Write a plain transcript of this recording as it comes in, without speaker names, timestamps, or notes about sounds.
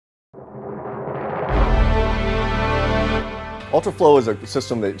UltraFlow is a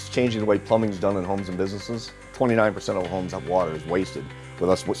system that's changing the way plumbing is done in homes and businesses. 29% of homes have water is wasted, with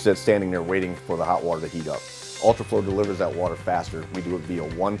us standing there waiting for the hot water to heat up. UltraFlow delivers that water faster. We do it via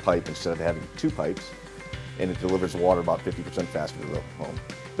one pipe instead of having two pipes, and it delivers the water about 50% faster to the home.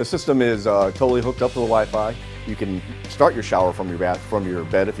 The system is totally hooked up to the Wi-Fi. You can start your shower from your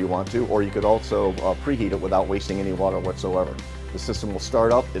bed if you want to, or you could also preheat it without wasting any water whatsoever. The system will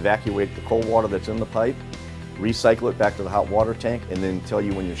start up, evacuate the cold water that's in the pipe, recycle it back to the hot water tank, and then tell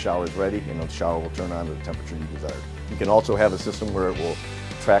you when your shower is ready, and the shower will turn on to the temperature you desire. You can also have a system where it will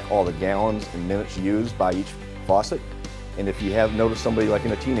track all the gallons and minutes used by each faucet. And if you have noticed somebody like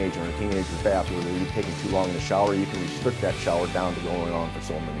in a teenager in a teenager's bath where they're taking too long in the shower, you can restrict that shower down to going on for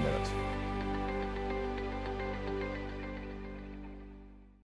so many minutes.